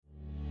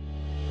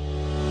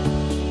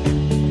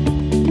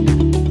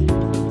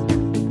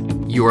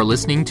You are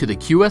listening to the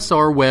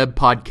QSR Web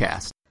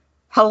Podcast.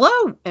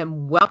 Hello,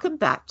 and welcome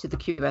back to the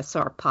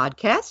QSR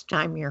Podcast.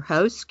 I'm your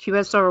host,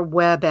 QSR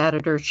Web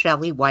Editor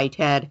Shelley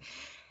Whitehead.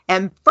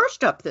 And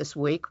first up this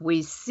week,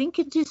 we sink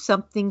into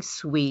something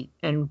sweet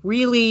and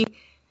really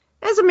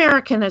as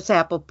American as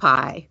apple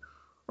pie.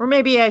 Or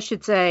maybe I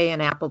should say an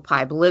apple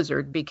pie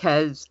blizzard,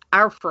 because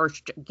our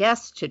first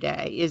guest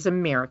today is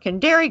American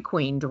Dairy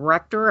Queen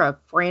Director of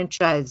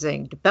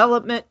Franchising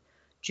Development,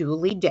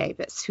 Julie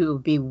Davis, who will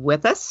be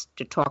with us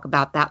to talk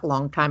about that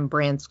longtime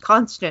brand's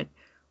constant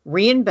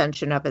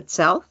reinvention of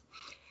itself.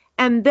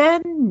 And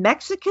then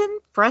Mexican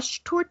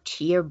fresh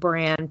tortilla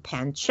brand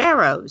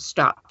Panchero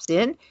stops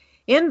in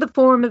the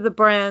form of the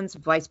brand's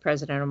Vice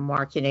President of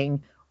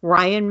Marketing,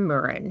 Ryan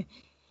Murin.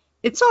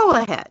 It's all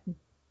ahead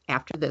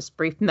after this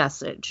brief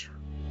message.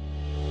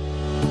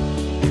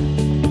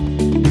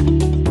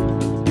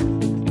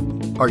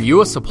 Are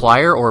you a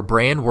supplier or a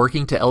brand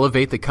working to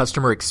elevate the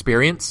customer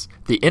experience?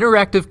 The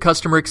Interactive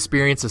Customer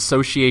Experience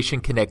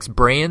Association connects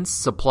brands,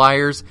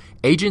 suppliers,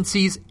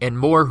 agencies, and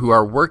more who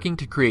are working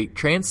to create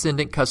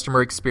transcendent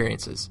customer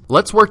experiences.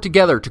 Let's work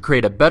together to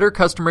create a better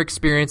customer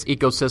experience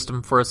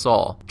ecosystem for us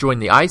all. Join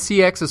the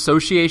ICX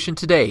Association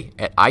today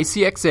at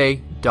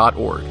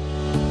icxa.org.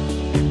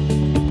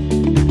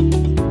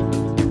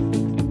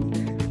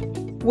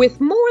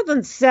 With more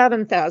than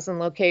 7,000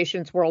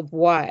 locations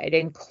worldwide,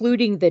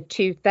 including the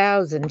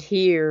 2,000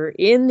 here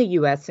in the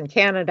U.S. and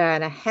Canada,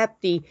 and a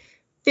hefty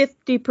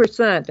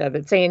 50% of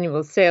its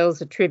annual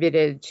sales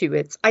attributed to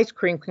its ice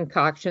cream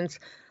concoctions,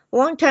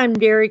 longtime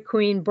Dairy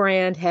Queen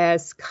brand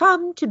has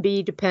come to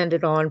be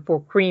depended on for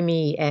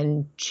creamy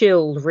and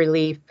chilled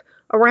relief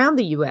around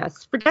the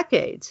U.S. for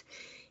decades.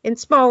 In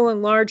small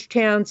and large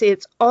towns,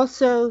 it's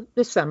also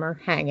the summer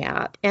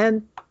hangout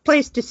and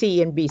place to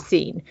see and be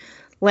seen,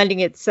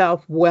 lending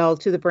itself well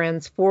to the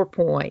brand's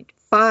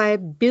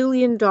 $4.5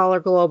 billion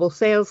global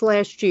sales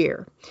last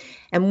year.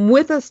 And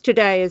with us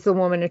today is the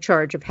woman in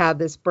charge of how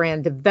this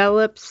brand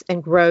develops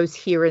and grows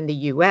here in the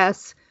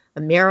U.S.,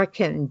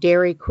 American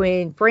Dairy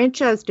Queen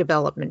Franchise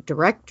Development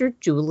Director,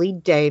 Julie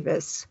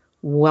Davis.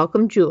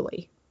 Welcome,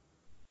 Julie.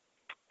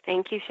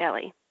 Thank you,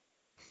 Shelley.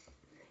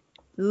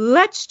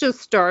 Let's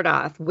just start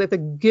off with a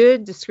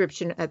good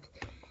description of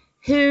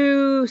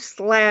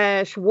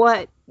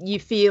who/what you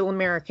feel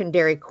American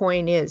Dairy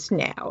Queen is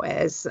now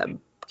as a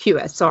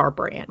QSR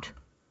brand.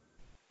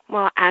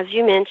 Well, as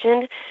you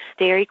mentioned,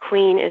 Dairy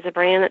Queen is a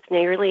brand that's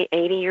nearly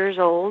 80 years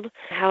old.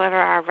 However,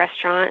 our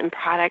restaurant and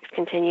products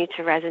continue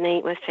to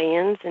resonate with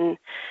fans, and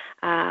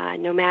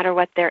no matter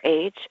what their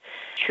age,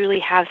 truly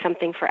have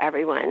something for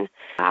everyone.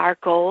 Our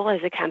goal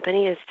as a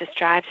company is to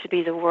strive to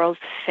be the world's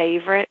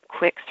favorite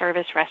quick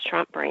service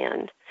restaurant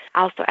brand.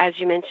 Also, as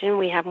you mentioned,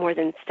 we have more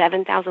than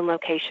 7,000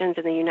 locations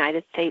in the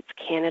United States,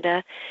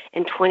 Canada,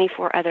 and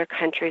 24 other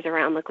countries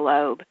around the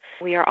globe.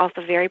 We are also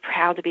very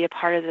proud to be a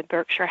part of the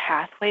Berkshire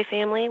Hathaway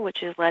family,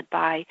 which is led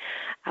by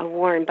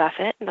Warren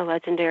Buffett, the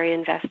legendary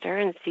investor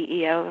and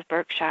CEO of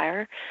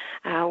Berkshire.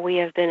 We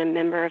have been a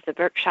member of the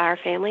Berkshire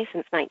family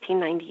since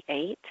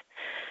 1998.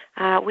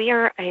 We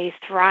are a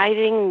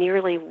thriving,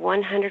 nearly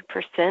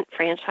 100%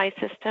 franchise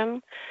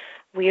system.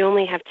 We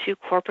only have 2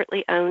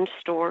 corporately owned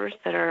stores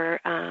that are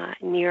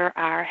near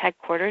our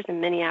headquarters in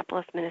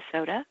Minneapolis,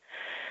 Minnesota.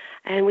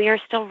 And we are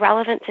still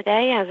relevant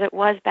today as it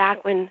was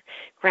back when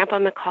Grandpa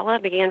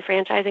McCullough began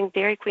franchising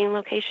Dairy Queen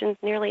locations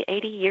nearly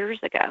 80 years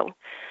ago.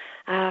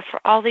 For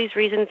all these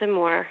reasons and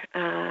more,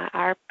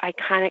 our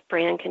iconic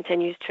brand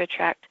continues to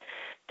attract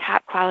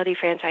top quality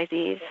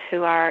franchisees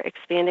who are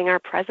expanding our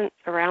presence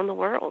around the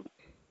world.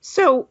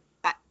 So,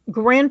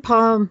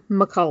 Grandpa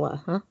McCullough,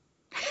 huh?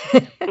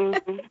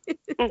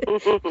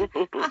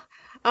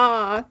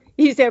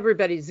 He's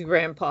everybody's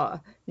grandpa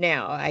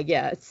now, I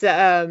guess.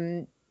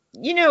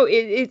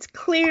 It's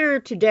clear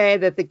today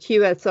that the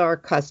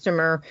QSR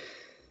customer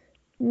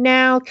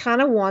now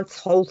kind of wants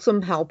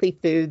wholesome, healthy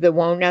food that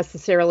won't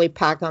necessarily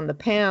pack on the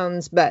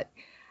pounds, but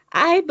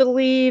I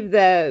believe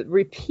that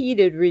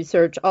repeated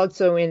research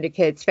also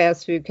indicates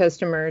fast food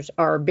customers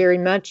are very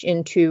much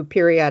into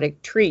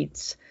periodic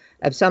treats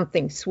of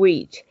something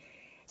sweet.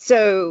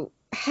 So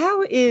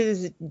how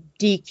is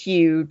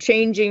DQ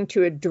changing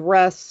to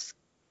address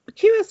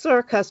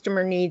QSR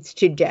customer needs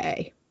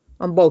today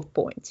on both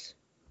points?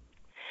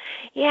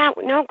 Yeah,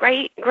 no,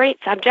 great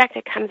subject.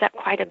 It comes up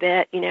quite a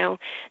bit.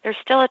 There's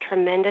still a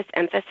tremendous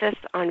emphasis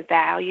on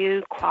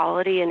value,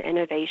 quality, and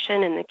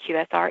innovation in the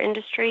QSR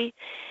industry.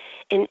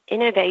 And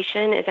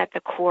innovation is at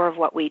the core of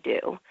what we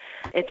do.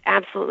 It's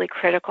absolutely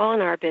critical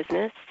in our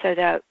business, so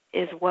that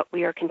is what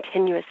we are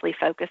continuously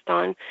focused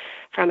on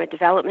from a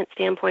development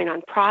standpoint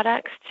on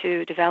products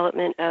to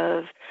development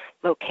of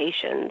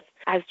locations.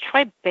 As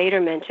Troy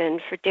Bader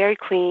mentioned, for Dairy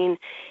Queen,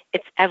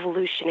 it's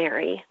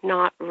evolutionary,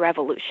 not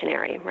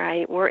revolutionary,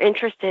 right? We're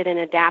interested in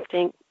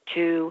adapting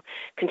to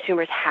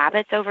consumers'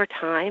 habits over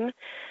time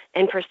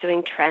and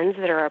pursuing trends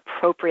that are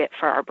appropriate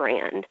for our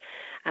brand.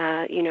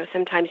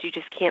 Sometimes you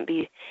just can't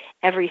be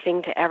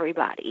everything to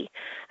everybody.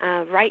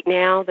 Right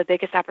now, the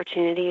biggest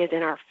opportunity is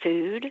in our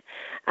food,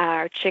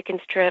 our chicken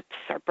strips,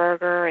 our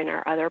burger, and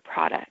our other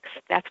products.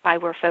 That's why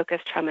we're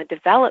focused from a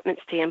development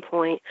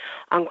standpoint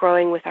on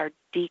growing with our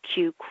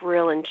DQ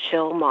Grill and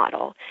Chill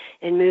model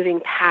and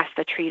moving past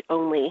the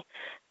treat-only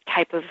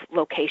type of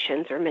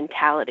locations or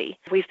mentality.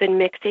 We've been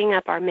mixing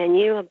up our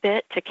menu a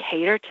bit to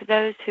cater to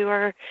those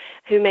who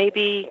may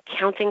be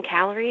counting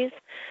calories.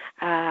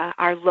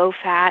 Our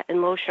low-fat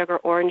and low-sugar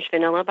orange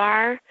vanilla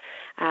bar,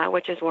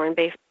 which is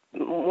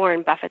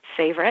Warren Buffett's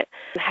favorite,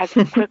 has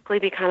quickly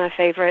become a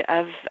favorite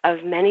of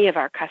many of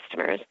our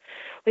customers.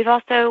 We've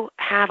also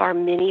have our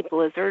mini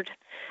blizzard,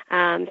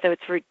 so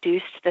it's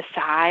reduced the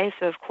size,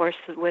 so of course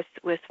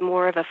with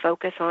more of a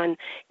focus on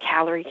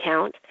calorie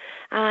count.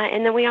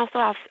 And then we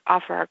also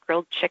offer our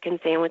grilled chicken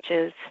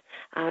sandwiches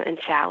and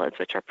salads,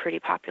 which are pretty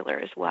popular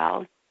as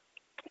well.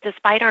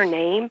 Despite our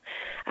name,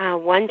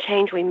 one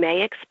change we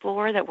may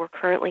explore that we're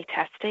currently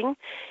testing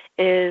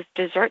is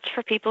desserts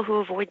for people who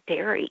avoid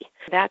dairy.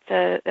 That's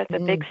a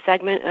big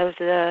segment of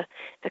the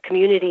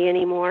community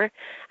anymore.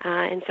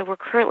 And so we're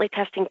currently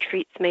testing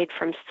treats made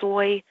from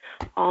soy,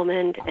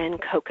 almond, and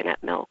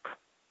coconut milk.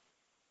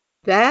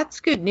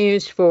 That's good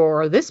news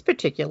for this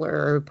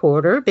particular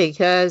reporter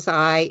because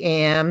I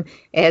am,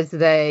 as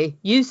they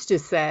used to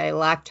say,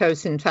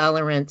 lactose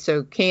intolerant,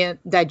 so can't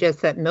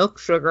digest that milk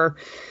sugar.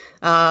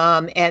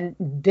 And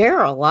there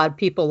are a lot of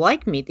people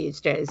like me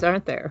these days,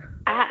 aren't there?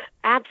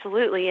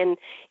 Absolutely. And,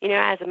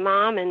 as a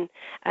mom and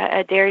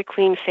a Dairy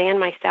Queen fan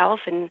myself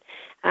and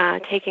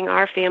taking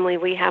our family,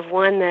 we have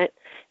one that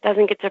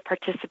doesn't get to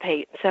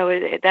participate.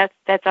 So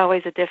that's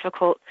always a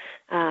difficult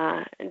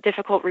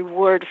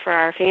reward for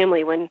our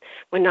family when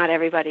not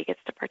everybody gets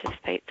to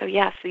participate. So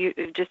yes, you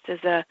just as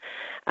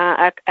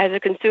a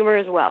consumer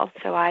as well.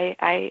 So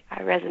I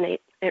resonate.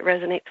 It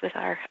resonates with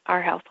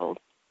our household.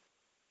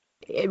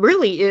 It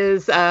really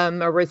is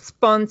a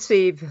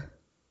responsive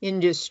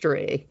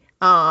industry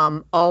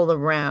all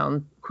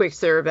around, quick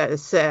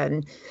service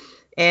and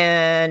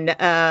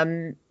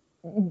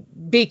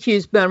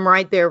DQ's been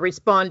right there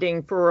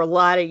responding for a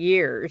lot of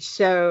years.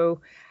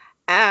 So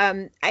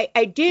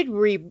I did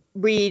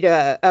read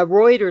a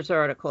Reuters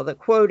article that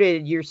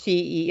quoted your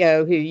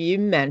CEO, who you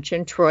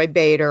mentioned, Troy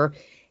Bader,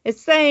 as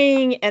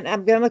saying, and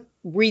I'm going to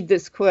read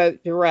this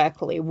quote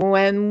directly,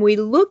 when we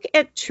look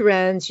at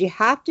trends, you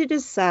have to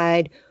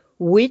decide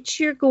which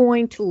you're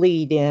going to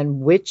lead in,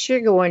 which you're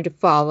going to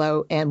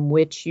follow, and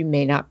which you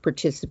may not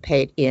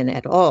participate in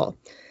at all.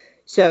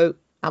 So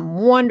I'm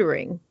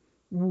wondering,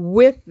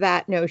 with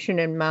that notion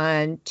in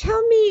mind,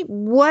 tell me,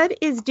 what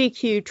is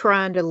DQ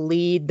trying to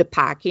lead the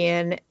pack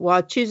in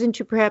while choosing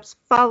to perhaps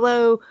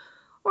follow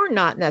or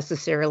not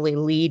necessarily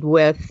lead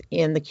with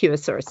in the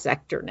QSR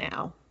sector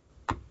now?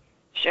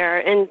 Sure,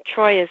 and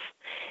Troy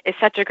is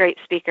such a great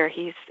speaker.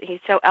 He's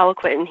so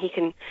eloquent, and he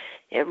can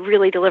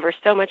really deliver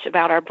so much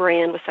about our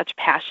brand with such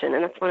passion,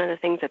 and that's one of the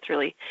things that's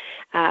really,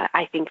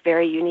 I think,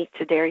 very unique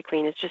to Dairy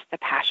Queen is just the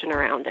passion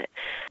around it.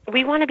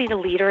 We want to be the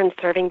leader in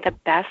serving the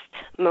best,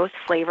 most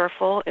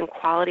flavorful, and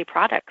quality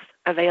products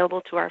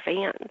available to our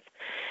fans.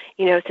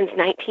 Since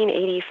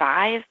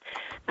 1985,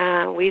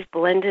 we've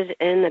blended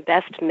in the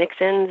best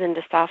mix-ins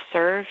into soft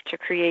serve to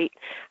create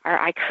our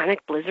iconic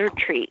Blizzard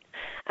treat.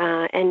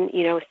 And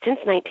since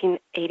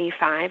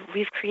 1985,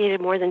 we've created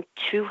more than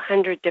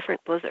 200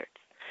 different Blizzards.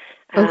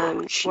 I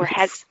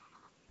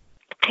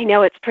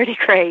know, it's pretty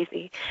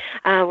crazy.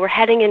 We're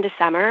heading into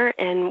summer,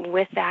 and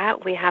with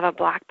that, we have a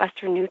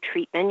blockbuster new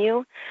treat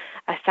menu,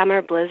 a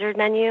summer Blizzard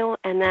menu,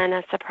 and then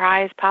a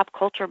surprise pop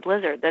culture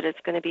Blizzard that is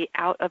going to be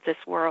out of this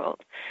world.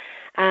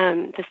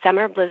 The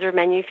summer Blizzard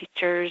menu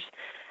features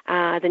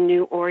the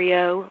new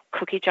Oreo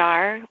cookie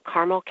jar,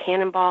 caramel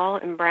cannonball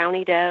and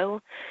brownie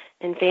dough,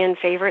 and fan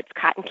favorites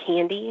cotton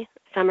candy,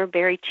 summer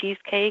berry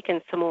cheesecake,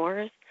 and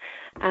s'mores.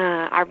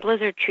 Our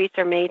Blizzard treats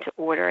are made to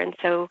order and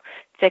so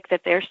thick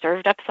that they're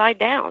served upside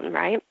down,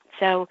 right?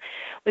 So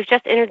we've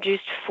just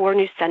introduced 4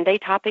 new sundae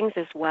toppings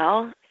as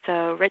well.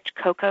 So rich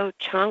cocoa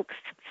chunks,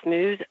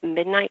 smooth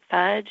midnight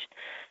fudge,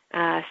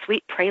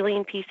 sweet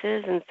praline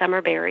pieces, and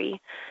summer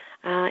berry.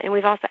 And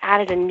we've also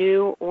added a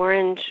new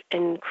orange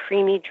and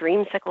creamy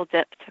dreamsicle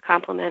dip to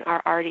complement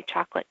our already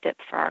chocolate dip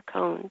for our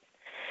cones.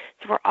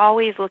 So we're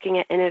always looking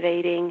at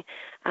innovating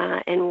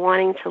and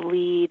wanting to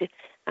lead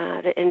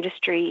the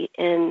industry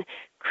in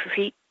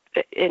treat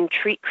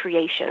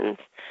creations.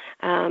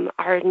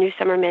 Our new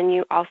summer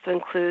menu also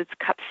includes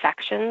cup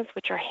sections,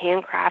 which are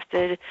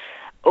handcrafted,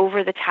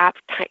 over-the-top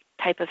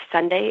type of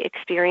sundae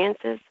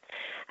experiences.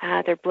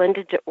 They're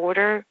blended to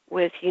order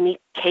with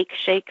unique cake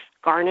shakes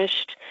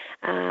garnished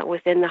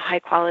within the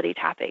high-quality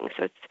topping.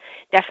 So it's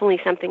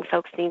definitely something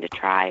folks need to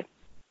try.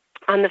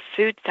 On the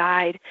food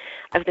side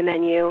of the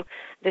menu,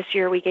 this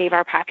year we gave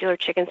our popular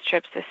chicken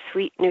strips a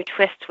sweet new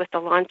twist with the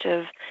launch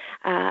of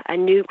a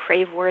new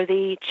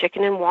crave-worthy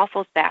chicken and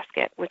waffles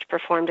basket, which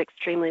performed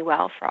extremely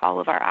well for all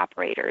of our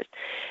operators.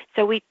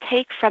 So we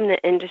take from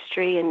the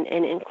industry and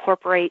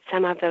incorporate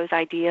some of those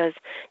ideas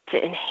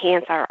to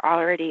enhance our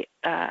already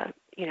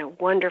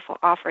wonderful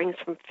offerings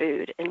from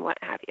food and what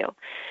have you.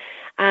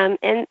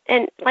 And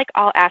like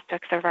all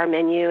aspects of our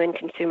menu and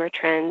consumer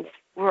trends,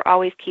 we're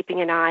always keeping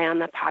an eye on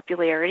the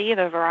popularity of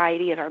a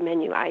variety of our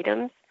menu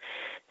items.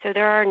 So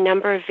there are a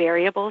number of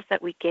variables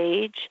that we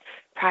gauge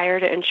prior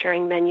to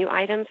ensuring menu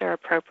items are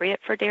appropriate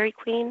for Dairy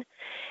Queen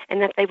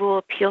and that they will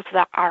appeal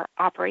to our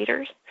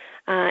operators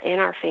and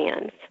our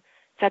fans.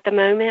 So at the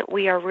moment,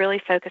 we are really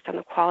focused on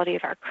the quality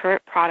of our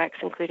current products,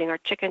 including our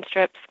chicken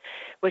strips,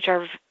 which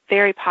are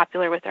very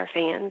popular with our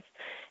fans.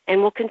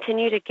 And we'll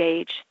continue to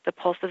gauge the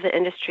pulse of the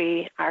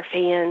industry, our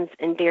fans,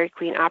 and Dairy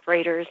Queen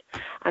operators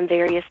on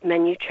various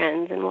menu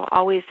trends, and we'll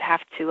always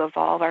have to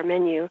evolve our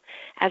menu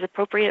as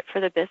appropriate for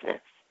the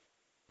business.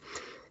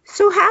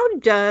 So how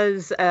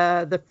does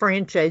the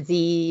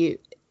franchisee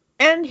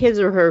and his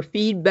or her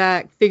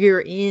feedback figure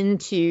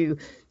into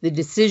the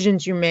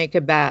decisions you make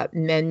about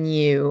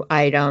menu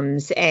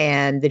items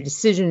and the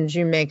decisions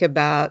you make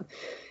about,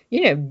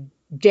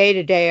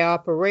 day-to-day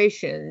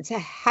operations?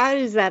 How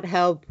does that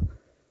help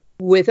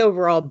with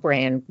overall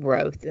brand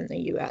growth in the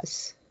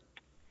U.S.?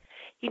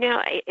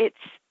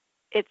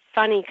 It's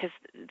funny because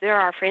there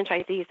are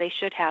franchisees, they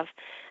should have,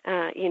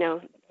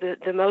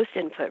 the most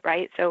input,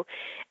 right? So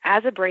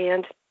as a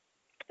brand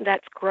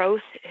that's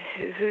growth,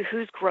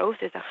 whose growth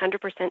is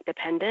 100%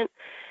 dependent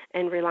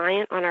and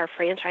reliant on our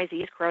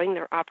franchisees growing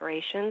their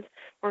operations,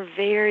 we're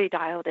very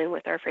dialed in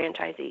with our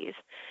franchisees.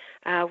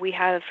 We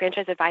have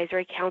franchise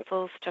advisory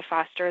councils to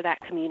foster that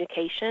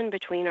communication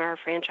between our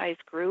franchise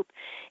group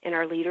and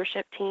our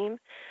leadership team.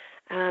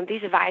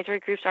 These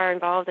advisory groups are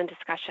involved in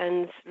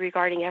discussions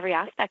regarding every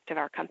aspect of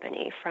our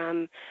company,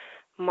 from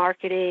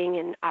marketing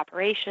and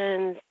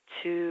operations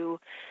to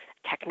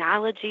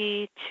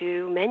technology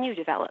to menu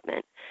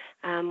development.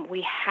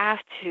 We have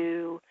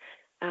to,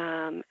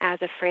 as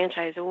a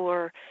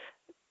franchisor,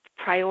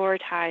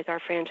 prioritize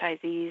our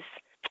franchisees'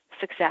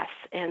 success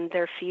and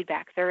their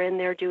feedback. They're in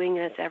there doing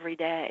this every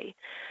day.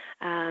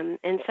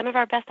 And some of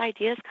our best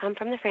ideas come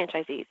from the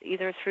franchisees,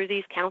 either through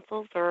these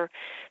councils or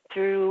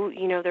through,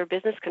 their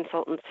business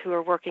consultants who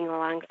are working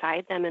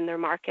alongside them in their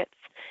markets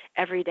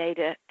every day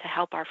to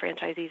help our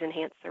franchisees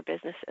enhance their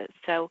businesses.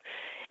 So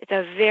it's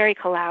a very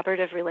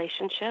collaborative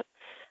relationship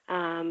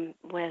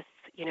with,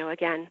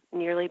 again,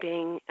 nearly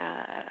being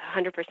a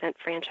 100%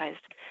 franchised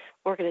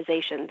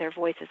organization. Their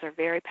voices are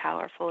very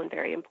powerful and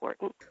very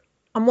important.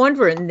 I'm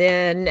wondering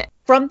then,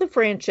 from the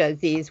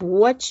franchisees,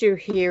 what you're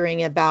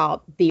hearing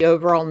about the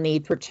overall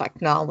need for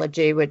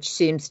technology, which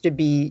seems to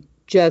be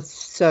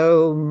just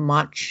so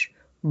much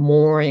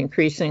more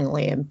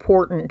increasingly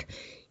important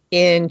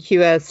in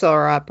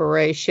QSR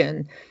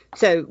operation.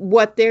 So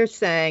what they're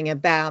saying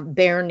about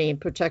their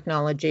need for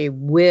technology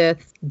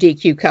with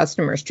DQ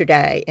customers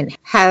today and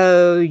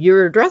how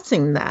you're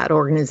addressing that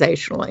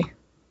organizationally.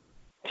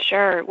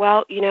 Sure.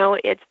 Well,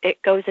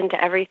 it goes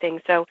into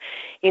everything. So,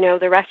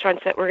 the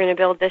restaurants that we're going to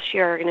build this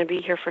year are going to be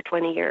here for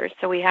 20 years.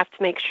 So we have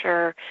to make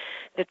sure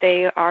that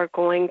they are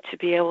going to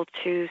be able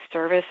to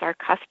service our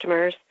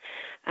customers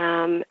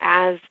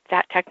as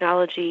that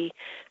technology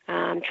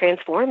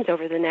transforms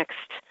over the next,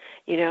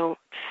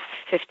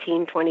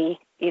 15, 20,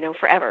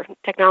 forever.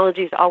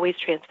 Technology is always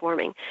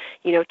transforming.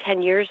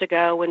 10 years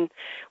ago when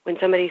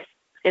somebody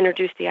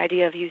introduced the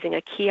idea of using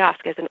a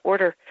kiosk as an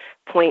order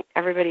point,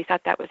 everybody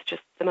thought that was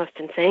just the most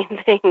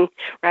insane thing,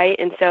 right?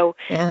 And so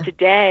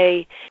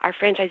Today, our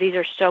franchisees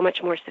are so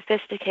much more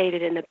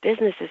sophisticated and the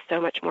business is so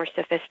much more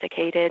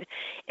sophisticated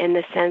in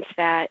the sense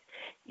that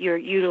you're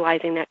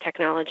utilizing that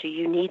technology.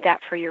 You need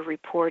that for your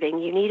reporting.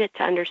 You need it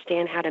to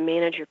understand how to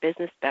manage your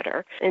business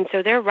better. And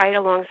so they're right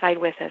alongside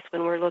with us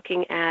when we're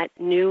looking at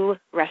new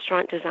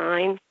restaurant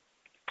design.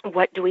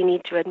 What do we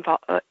need to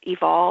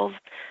evolve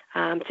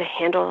to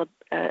handle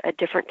a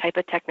different type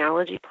of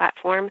technology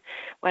platform,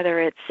 whether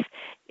it's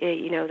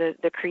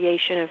the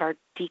creation of our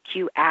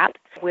DQ app,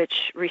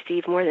 which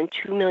received more than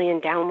 2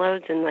 million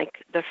downloads in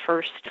like the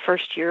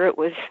first year it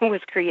was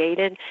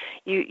created.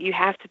 You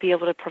have to be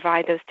able to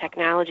provide those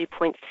technology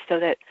points so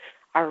that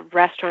our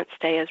restaurants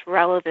stay as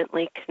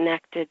relevantly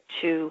connected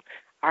to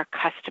our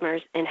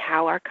customers and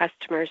how our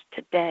customers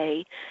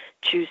today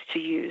choose to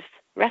use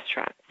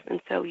restaurants. And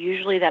so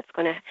usually that's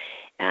going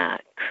to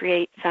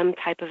create some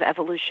type of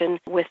evolution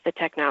with the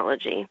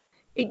technology.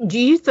 Do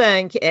you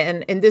think,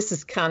 and this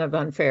is kind of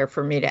unfair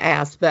for me to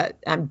ask, but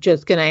I'm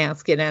just going to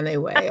ask it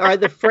anyway, are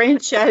the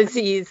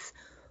franchisees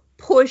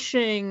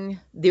pushing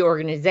the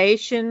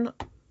organization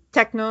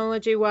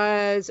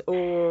technology-wise,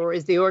 or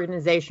is the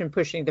organization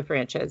pushing the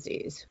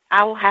franchisees?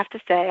 I will have to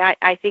say,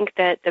 I think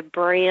that the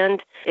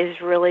brand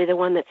is really the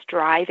one that's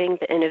driving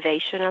the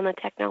innovation on the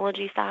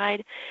technology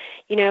side.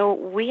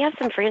 We have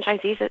some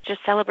franchisees that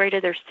just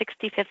celebrated their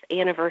 65th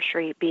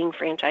anniversary being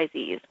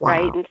franchisees,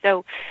 right? And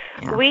so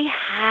we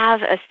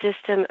have a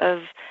system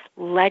of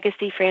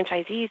legacy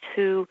franchisees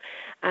who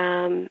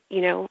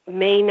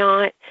may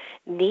not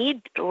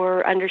need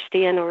or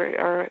understand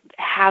or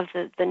have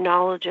the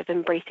knowledge of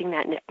embracing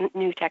that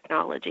new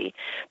technology.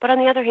 But on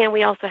the other hand,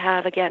 we also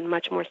have, again,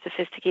 much more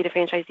sophisticated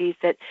franchisees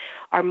that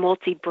are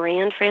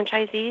multi-brand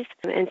franchisees,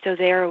 and so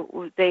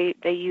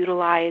they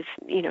utilize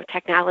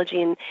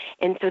technology,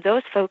 and so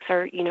those folks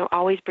are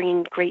always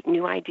bringing great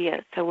new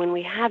ideas. So when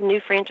we have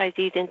new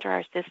franchisees enter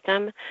our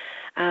system,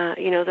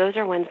 those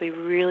are ones we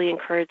really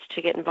encourage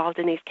to get involved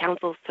in these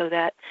councils, so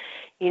that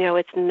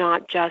it's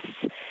not just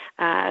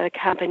the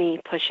company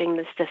pushing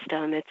the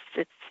system.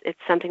 It's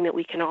something that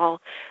we can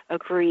all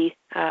agree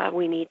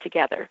we need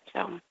together.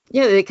 So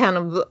yeah, they kind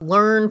of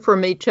learn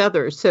from each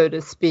other, so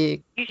to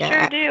speak. You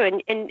sure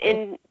do,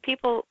 and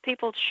people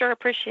sure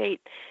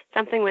appreciate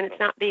something when it's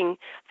not being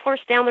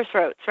forced down their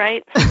throats,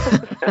 right?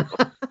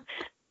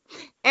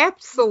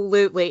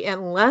 Absolutely,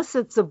 unless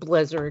it's a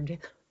blizzard.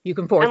 You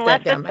can force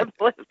that down.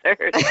 Unless it's a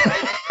blizzard.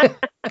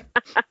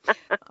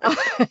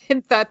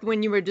 In fact,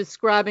 when you were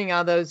describing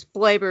all those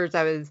flavors,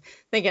 I was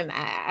thinking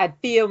I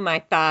feel my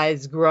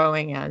thighs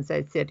growing as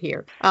I sit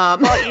here. Well,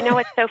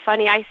 what's so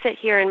funny? I sit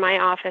here in my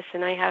office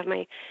and I have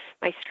my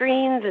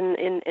screens,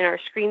 and our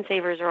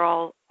screensavers are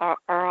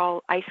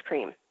all ice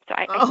cream. So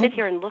I sit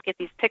here and look at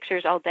these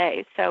pictures all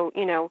day. So,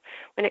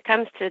 when it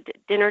comes to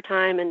dinner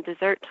time and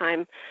dessert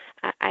time,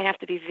 I have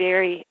to be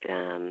very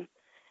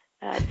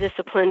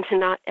disciplined to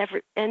not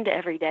end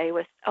every day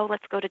with,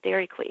 let's go to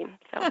Dairy Queen.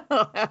 So.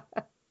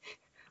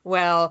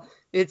 Well,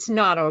 it's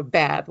not a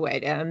bad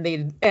way to end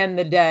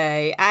the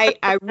day.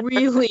 I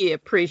really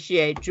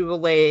appreciate,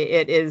 Julie.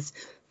 It is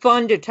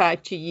fun to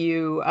talk to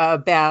you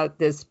about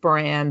this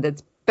brand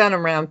that's been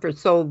around for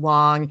so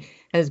long,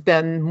 has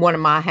been one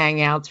of my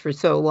hangouts for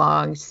so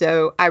long.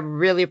 So I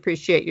really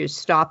appreciate you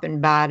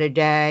stopping by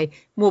today.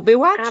 We'll be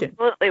watching.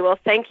 Absolutely. Well,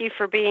 thank you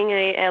for being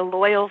a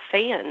loyal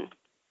fan.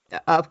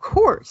 Of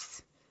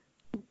course.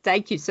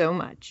 Thank you so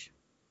much.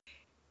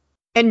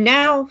 And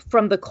now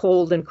from the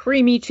cold and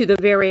creamy to the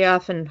very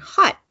often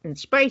hot and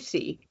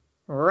spicy.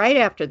 Right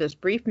after this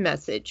brief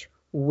message,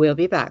 we'll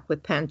be back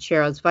with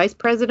Panchero's Vice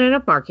President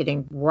of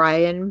Marketing,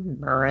 Ryan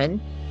Murren.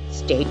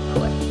 Stay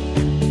put.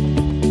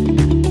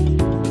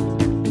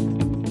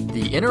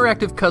 The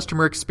Interactive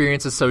Customer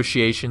Experience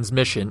Association's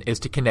mission is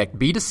to connect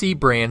B2C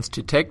brands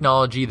to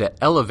technology that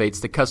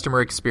elevates the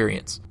customer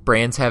experience.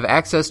 Brands have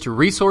access to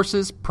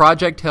resources,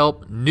 project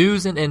help,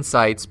 news, and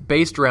insights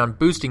based around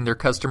boosting their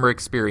customer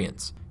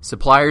experience.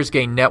 Suppliers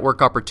gain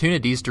network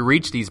opportunities to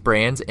reach these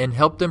brands and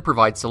help them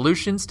provide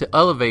solutions to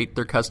elevate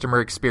their customer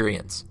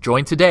experience.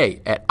 Join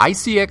today at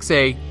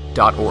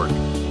icxa.org.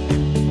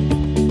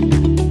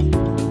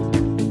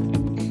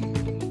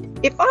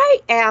 If I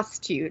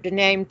asked you to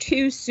name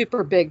two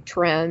super big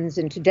trends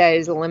in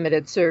today's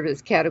limited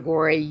service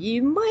category,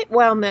 you might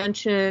well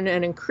mention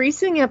an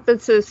increasing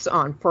emphasis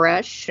on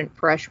fresh and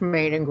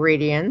fresh-made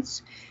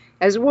ingredients,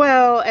 as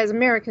well as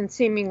Americans'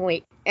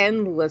 seemingly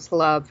endless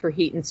love for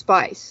heat and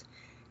spice.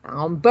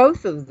 On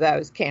both of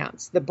those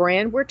counts, the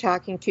brand we're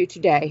talking to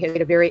today has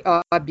a very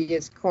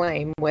obvious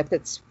claim with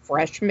its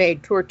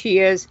fresh-made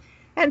tortillas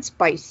and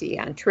spicy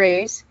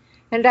entrees.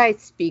 And I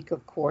speak,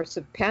 of course,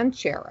 of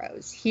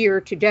Pancheros, here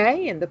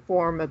today in the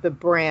form of the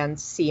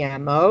brand's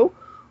CMO,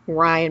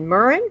 Ryan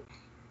Murren,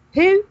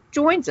 who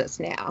joins us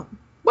now.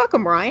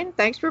 Welcome, Ryan.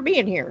 Thanks for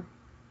being here.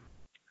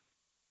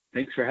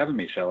 Thanks for having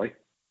me, Shelley.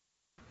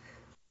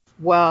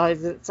 Well,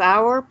 it's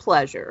our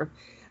pleasure.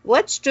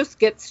 Let's just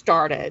get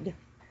started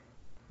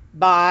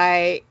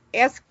by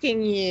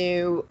asking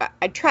you,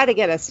 I try to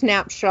get a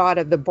snapshot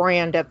of the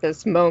brand at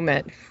this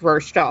moment,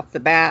 first off the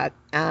bat,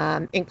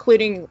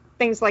 including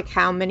things like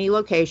how many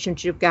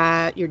locations you've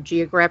got, your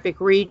geographic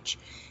reach,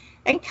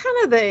 and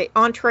kind of the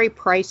entree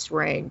price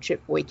range, if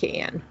we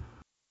can.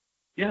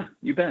 Yeah,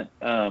 you bet.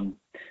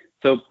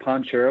 So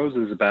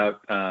Pancheros is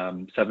about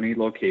 70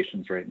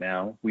 locations right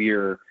now. We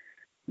are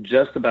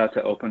just about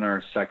to open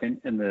our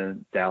second in the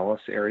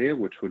Dallas area,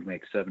 which would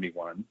make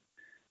 71.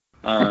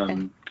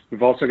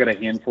 We've also got a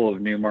handful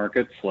of new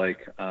markets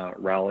like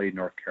Raleigh,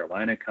 North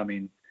Carolina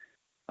coming.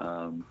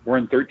 We're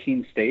in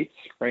 13 states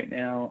right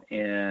now,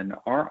 and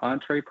our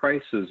entree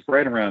price is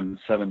right around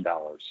 $7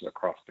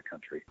 across the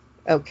country.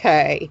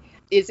 Okay.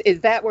 Is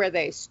that where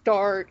they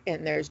start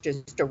and there's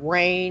just a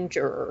range,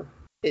 or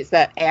is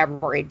that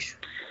average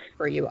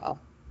for you all?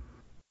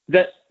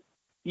 That's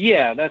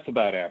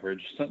about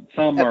average.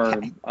 Some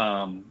okay.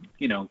 Are,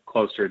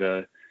 closer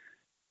to,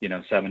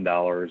 $7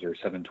 or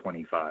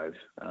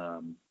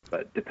 $7.25.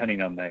 But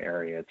depending on the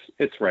area,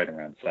 it's right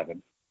around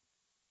 $7.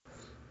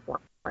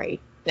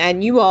 Right.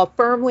 And you all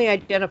firmly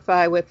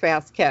identify with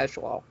fast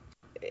casual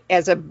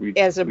as a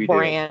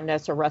brand,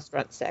 as a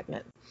restaurant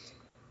segment.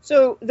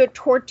 So the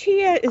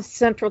tortilla is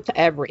central to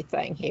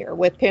everything here,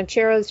 with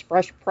Pancheros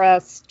fresh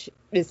pressed,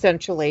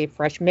 essentially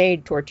fresh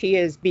made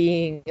tortillas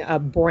being a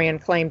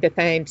brand claim to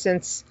fame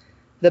since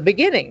the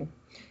beginning.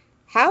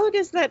 How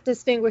does that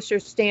distinguish or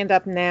stand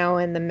up now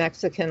in the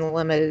Mexican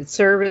limited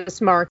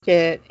service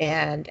market?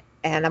 And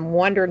I'm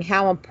wondering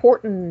how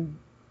important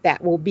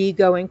that will be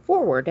going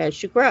forward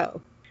as you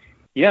grow.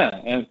 Yeah,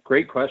 and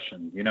great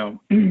question.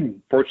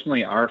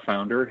 Fortunately, our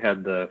founder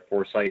had the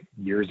foresight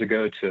years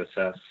ago to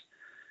assess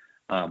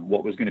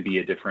what was going to be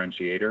a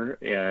differentiator.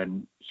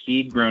 And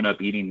he'd grown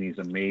up eating these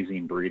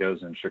amazing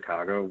burritos in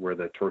Chicago where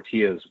the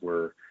tortillas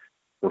were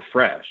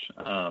fresh.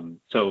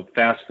 So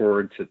fast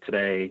forward to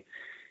today,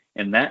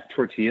 and that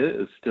tortilla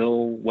is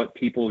still what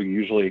people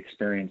usually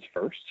experience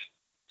first.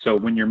 So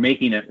when you're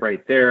making it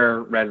right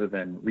there, rather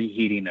than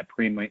reheating a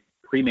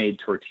pre-made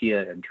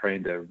tortilla and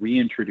trying to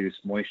reintroduce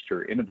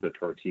moisture into the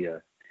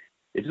tortilla,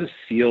 it just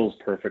seals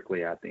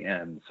perfectly at the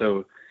end.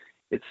 So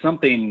it's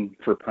something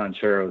for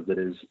Pancheros that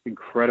is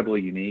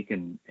incredibly unique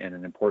and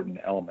an important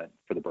element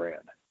for the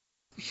brand.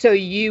 So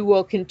you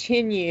will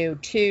continue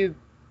to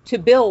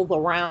build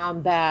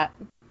around that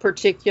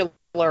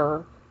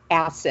particular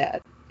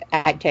asset,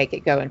 I take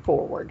it, going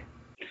forward.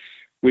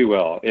 We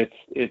will.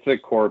 It's a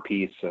core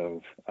piece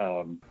of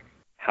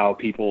how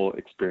people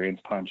experience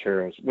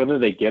Pancheros. Whether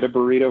they get a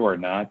burrito or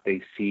not,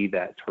 they see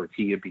that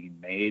tortilla being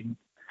made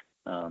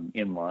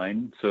in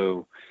line.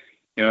 So,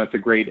 it's a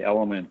great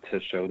element to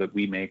show that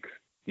we make,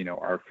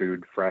 our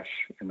food fresh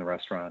in the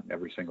restaurant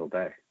every single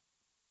day.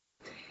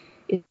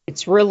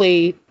 It's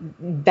really,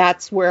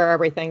 that's where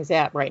everything's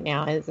at right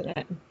now, isn't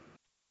it?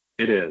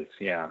 It is,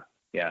 yeah.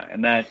 Yeah,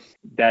 and that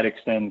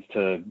extends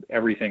to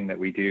everything that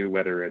we do,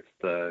 whether it's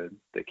the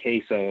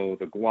queso,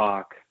 the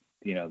guac,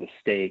 the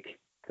steak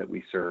that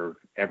we serve.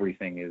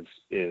 Everything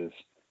is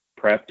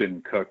prepped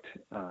and cooked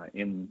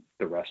in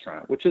the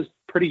restaurant, which is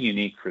pretty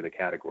unique for the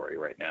category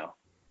right now.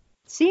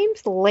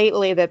 Seems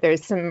lately that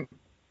there's some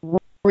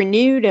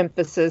renewed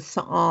emphasis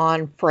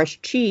on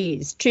fresh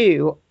cheese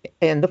too,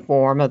 in the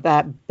form of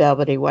that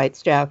velvety white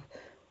stuff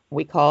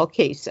we call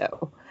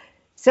queso.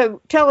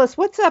 So tell us,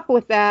 what's up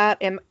with that?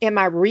 Am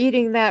I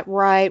reading that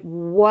right?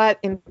 What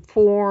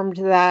informed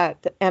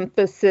that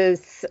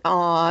emphasis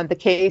on the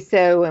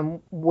queso,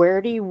 and where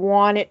do you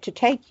want it to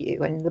take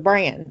you and the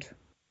brand?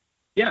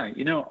 Yeah,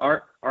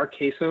 our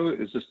queso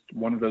is just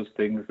one of those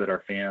things that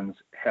our fans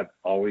have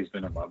always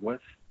been in love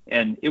with.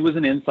 And it was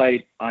an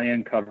insight I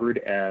uncovered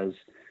as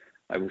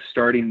I was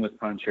starting with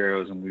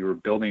Pancheros and we were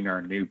building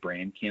our new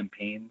brand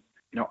campaign.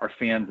 Our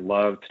fans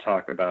love to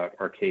talk about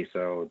our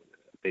queso.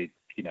 They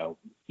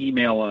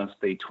email us,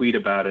 they tweet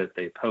about it,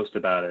 they post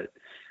about it.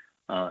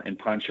 And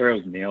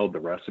Pancheros nailed the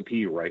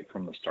recipe right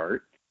from the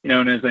start.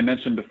 And as I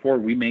mentioned before,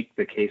 we make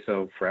the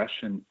queso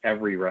fresh in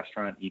every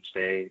restaurant each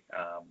day,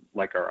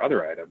 like our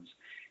other items.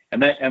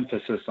 And that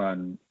emphasis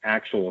on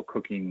actual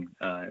cooking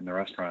in the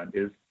restaurant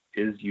is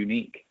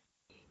unique.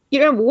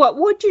 What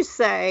would you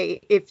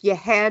say if you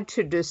had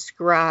to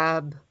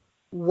describe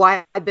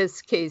why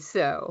this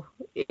queso,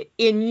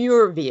 in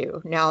your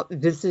view? Now,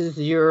 this is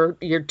your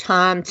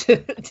time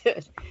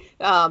to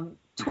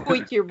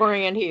tweak your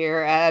brand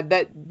here,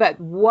 but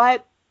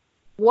what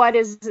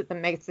is it that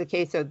makes the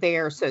queso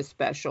there so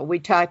special? We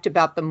talked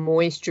about the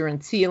moisture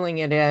and sealing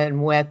it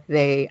in with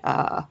the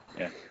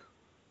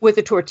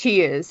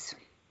tortillas.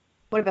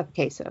 What about the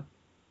queso?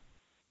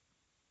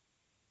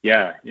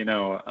 Yeah,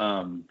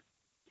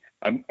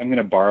 I'm going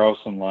to borrow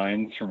some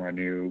lines from our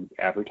new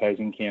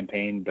advertising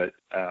campaign, but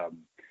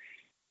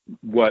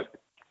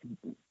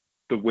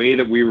the way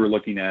that we were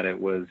looking at it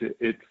was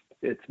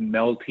it's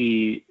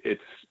melty,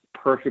 it's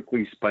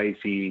perfectly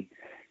spicy,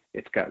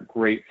 it's got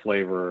great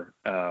flavor.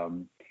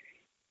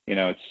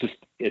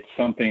 It's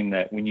something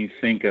that when you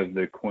think of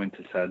the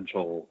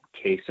quintessential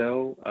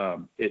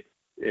queso,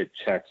 it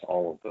checks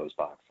all of those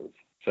boxes.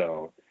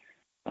 So,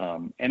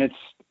 and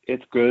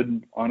it's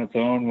good on its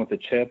own with a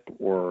chip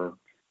or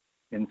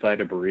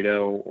inside a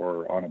burrito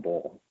or on a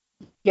bowl.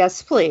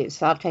 Yes, please.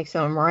 I'll take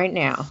some right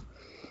now.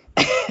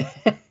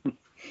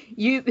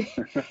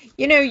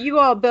 You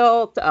all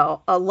built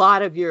a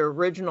lot of your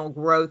original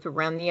growth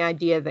around the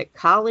idea that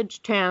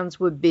college towns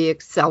would be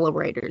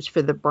accelerators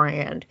for the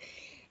brand.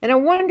 And I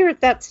wonder if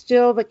that's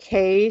still the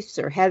case,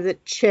 or has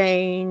it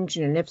changed?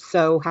 And if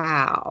so,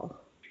 how?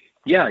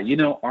 Yeah,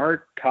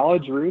 our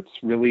college roots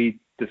really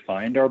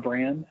defined our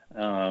brand.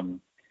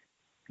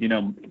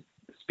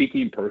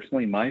 Speaking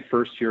personally, my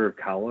first year of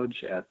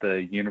college at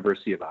the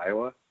University of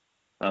Iowa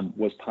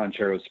was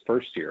Pancheros'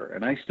 first year.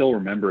 And I still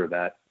remember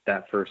that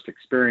first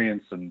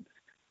experience, and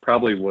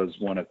probably was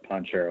one of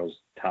Pancheros'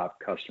 top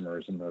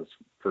customers in those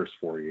first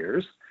 4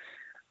 years.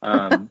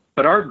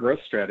 But our growth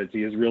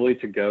strategy is really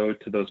to go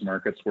to those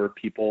markets where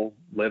people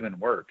live and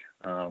work.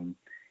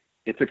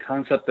 It's a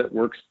concept that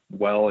works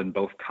well in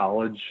both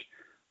college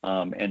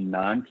and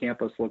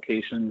non-campus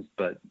locations,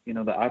 but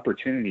the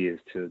opportunity is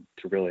to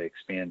really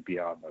expand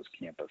beyond those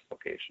campus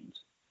locations.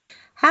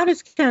 How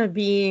does kind of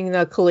being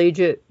the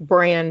collegiate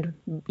brand,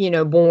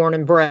 born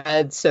and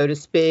bred, so to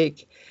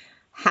speak,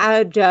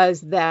 how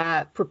does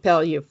that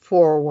propel you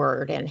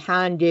forward, and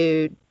how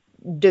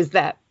does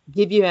that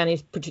give you any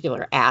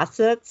particular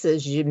assets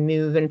as you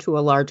move into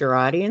a larger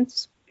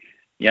audience?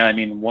 Yeah,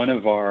 one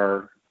of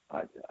our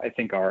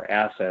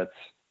assets,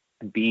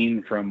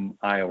 being from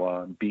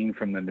Iowa, being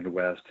from the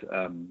Midwest,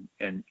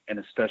 and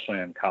especially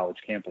on college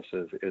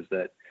campuses, is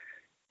that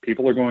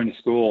people are going to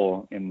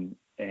school and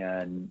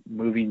and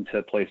moving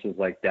to places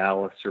like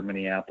Dallas or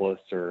Minneapolis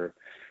or,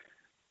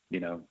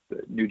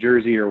 New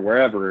Jersey or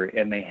wherever,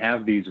 and they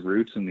have these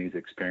roots and these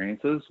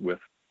experiences with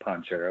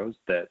Poncheros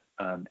that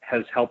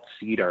has helped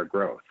seed our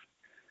growth.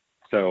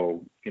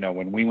 So,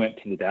 when we went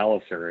to the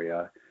Dallas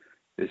area,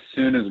 as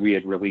soon as we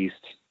had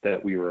released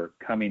that we were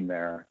coming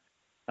there,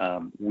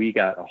 we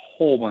got a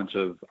whole bunch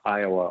of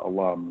Iowa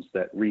alums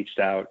that reached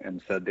out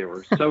and said they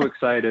were so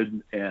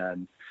excited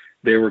and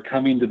they were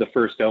coming to the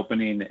first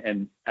opening.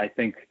 And I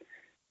think,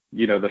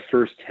 the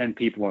first 10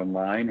 people in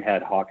line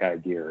had Hawkeye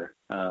gear,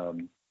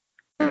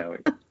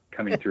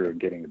 coming through and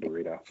getting the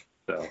burrito.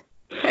 So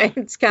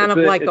it's kind of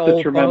like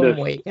old home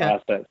week.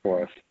 Asset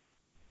for us.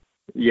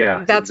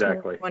 Yeah, that's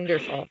exactly.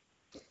 Wonderful.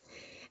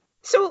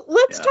 So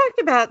let's talk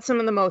about some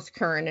of the most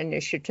current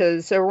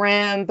initiatives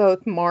around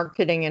both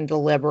marketing and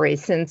delivery,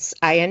 since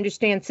I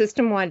understand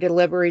system-wide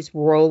delivery is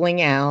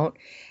rolling out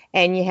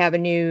and you have a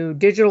new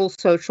digital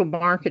social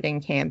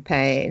marketing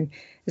campaign,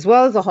 as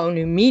well as a whole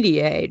new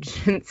media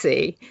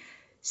agency.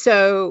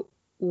 So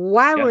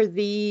why were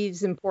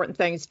these important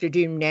things to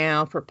do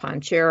now for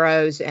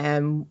Poncheros,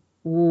 and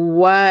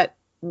where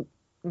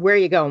are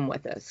you going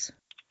with this?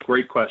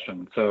 Great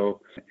question. So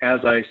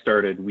as I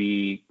started,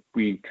 we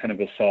kind of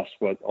assessed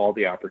what all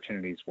the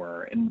opportunities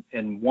were.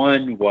 And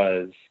one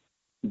was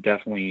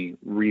definitely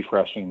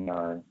refreshing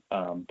our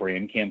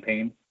brand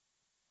campaign.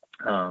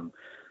 So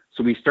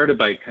we started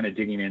by kind of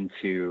digging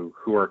into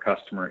who our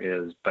customer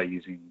is by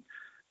using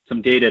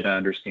some data to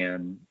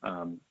understand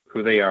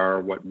who they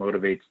are, what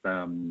motivates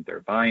them, their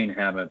buying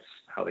habits,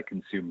 how they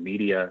consume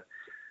media.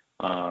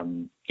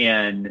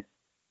 And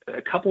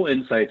a couple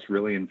insights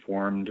really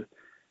informed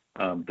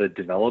the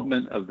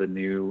development of the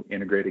new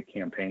integrated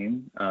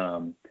campaign.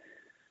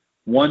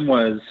 One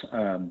was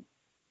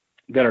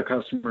that our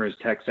customer is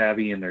tech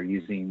savvy and they're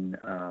using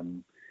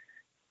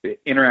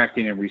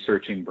interacting and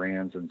researching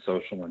brands in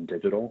social and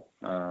digital.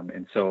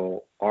 And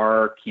so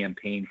our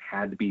campaign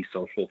had to be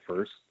social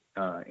first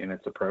in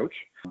its approach,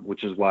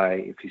 which is why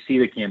if you see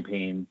the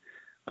campaign,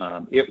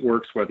 it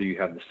works whether you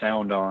have the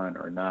sound on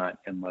or not,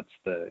 and lets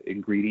the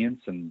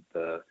ingredients and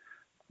the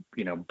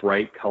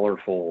bright,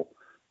 colorful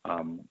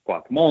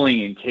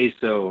guacamole and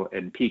queso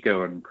and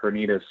pico and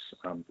carnitas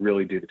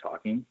really do the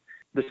talking.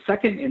 The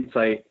second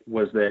insight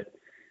was that,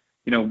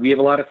 we have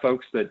a lot of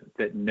folks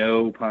that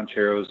know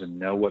Poncheros and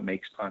know what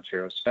makes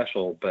Poncheros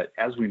special, but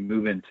as we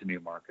move into new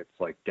markets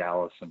like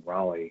Dallas and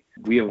Raleigh,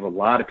 we have a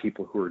lot of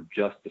people who are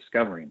just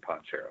discovering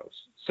Poncheros.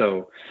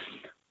 So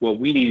what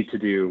we needed to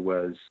do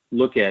was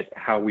look at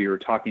how we were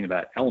talking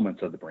about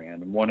elements of the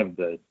brand. And one of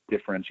the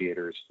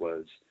differentiators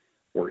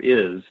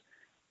is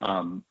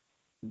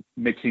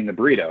mixing the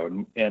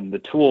burrito. And the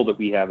tool that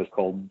we have is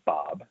called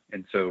Bob.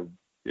 And so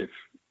if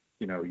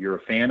you're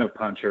a fan of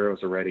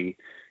Poncheros already,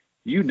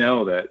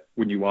 that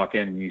when you walk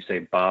in and you say,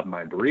 Bob,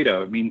 my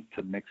burrito, it means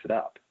to mix it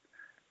up.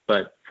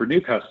 But for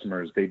new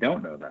customers, they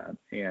don't know that.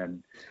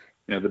 And,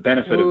 the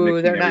benefit of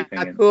mixing everything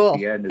at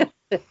the end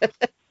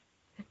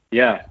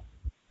is,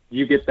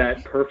 you get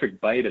that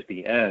perfect bite at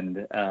the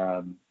end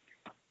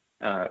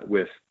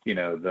with,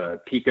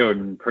 the pico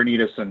and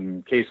carnitas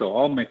and queso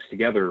all mixed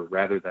together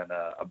rather than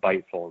a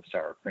bite full of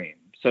sour cream.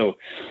 So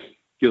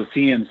you'll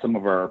see in some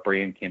of our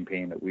brand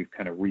campaign that we've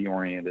kind of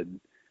reoriented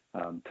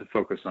to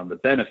focus on the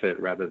benefit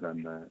rather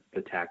than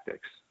the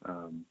tactics.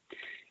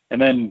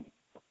 And then,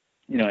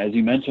 as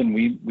you mentioned,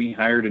 we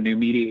hired a new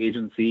media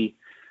agency.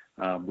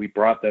 We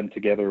brought them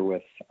together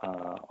with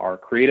our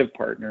creative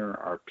partner,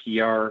 our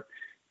PR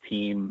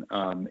team,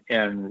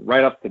 and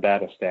right off the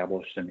bat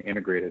established an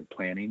integrated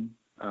planning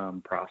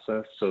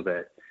process so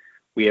that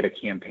we had a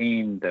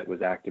campaign that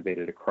was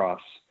activated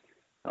across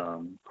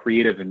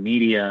creative and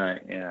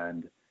media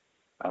and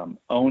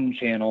own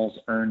channels,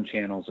 earned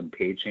channels, and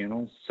paid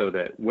channels, so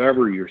that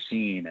wherever you're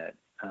seeing it,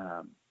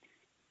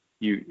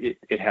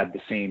 it had the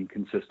same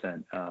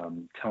consistent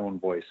tone,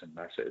 voice, and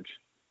message.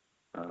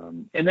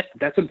 And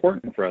that's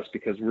important for us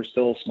because we're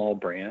still a small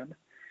brand,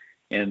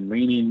 and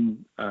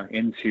leaning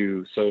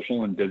into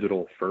social and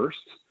digital first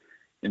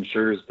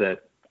ensures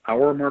that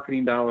our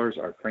marketing dollars,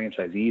 our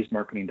franchisees'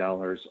 marketing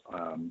dollars,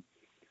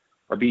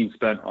 are being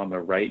spent on the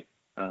right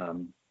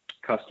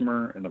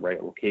customer in the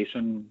right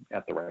location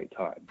at the right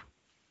time.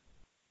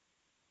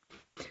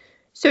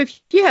 So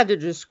if you had to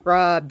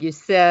describe, you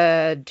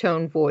said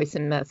tone, voice,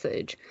 and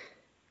message,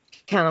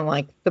 kind of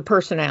like the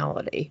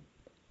personality.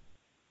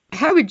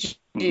 How would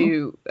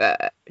you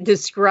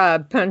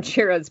describe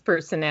Ponchero's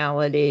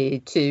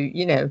personality to,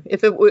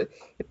 if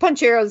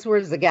Ponchero's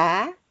was a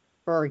guy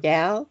or a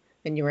gal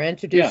and you were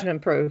introducing him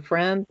to a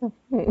friend,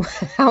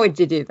 how would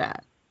you do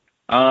that?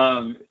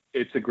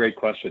 It's a great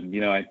question.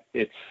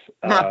 It's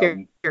not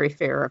very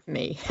fair of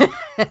me.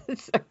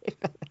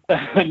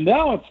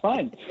 No, it's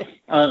fine.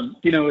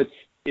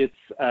 It's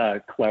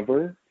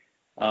clever.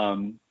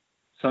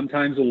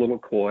 Sometimes a little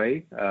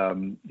coy.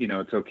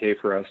 It's okay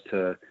for us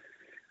to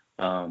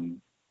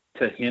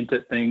hint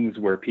at things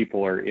where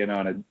people are in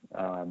on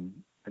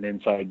an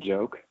inside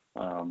joke.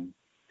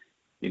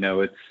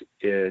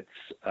 It's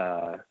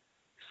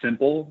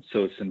simple.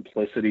 So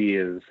simplicity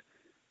is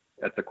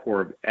at the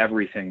core of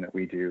everything that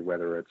we do,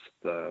 whether it's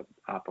the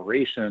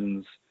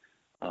operations,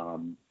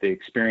 the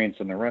experience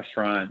in the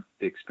restaurant,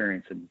 the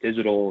experience in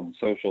digital and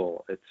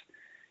social.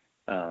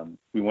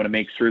 We want to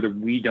make sure that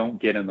we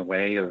don't get in the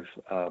way of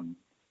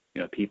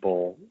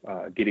people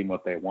getting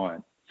what they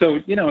want. So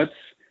it's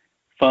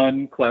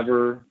fun,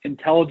 clever,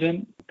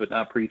 intelligent, but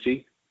not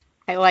preachy.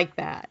 I like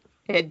that.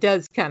 It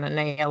does kind of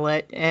nail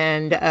it,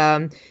 and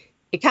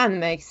it kind of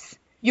makes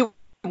you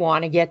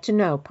want to get to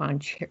know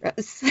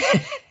Pancheros.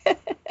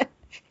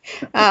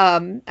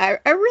 I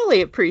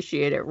really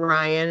appreciate it,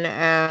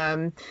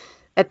 Ryan.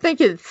 I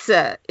think it's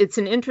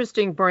an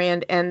interesting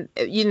brand, and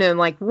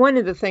like one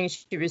of the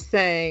things you were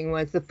saying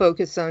was the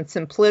focus on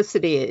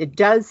simplicity. It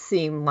does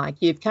seem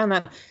like you've kind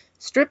of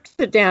stripped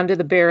it down to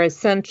the bare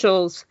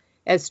essentials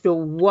as to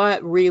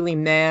what really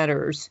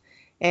matters.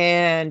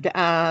 And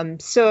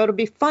so it'll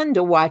be fun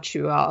to watch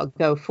you all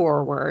go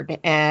forward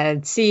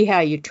and see how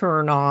you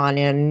turn on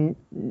in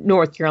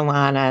North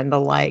Carolina and the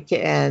like.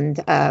 And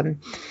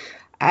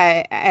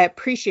I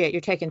appreciate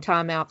you taking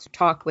time out to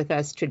talk with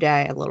us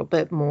today a little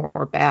bit more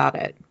about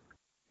it.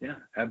 Yeah,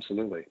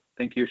 absolutely.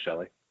 Thank you,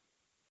 Shelley.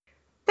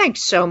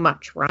 Thanks so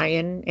much,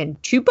 Ryan,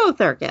 and to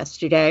both our guests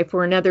today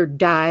for another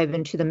dive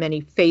into the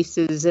many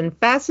faces and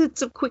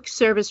facets of quick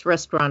service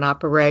restaurant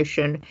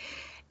operation.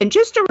 And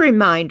just a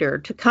reminder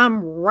to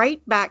come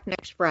right back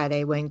next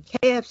Friday when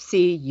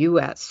KFC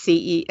US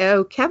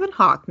CEO Kevin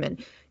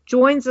Hochman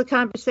joins the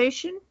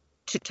conversation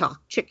to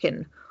talk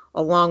chicken,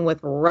 along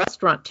with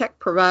restaurant tech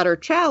provider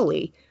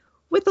Chowly,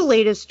 with the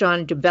latest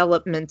on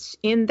developments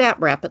in that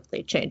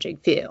rapidly changing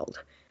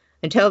field.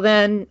 Until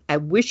then, I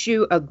wish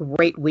you a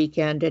great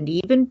weekend and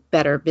even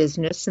better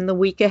business in the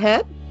week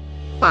ahead.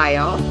 Bye,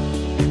 all.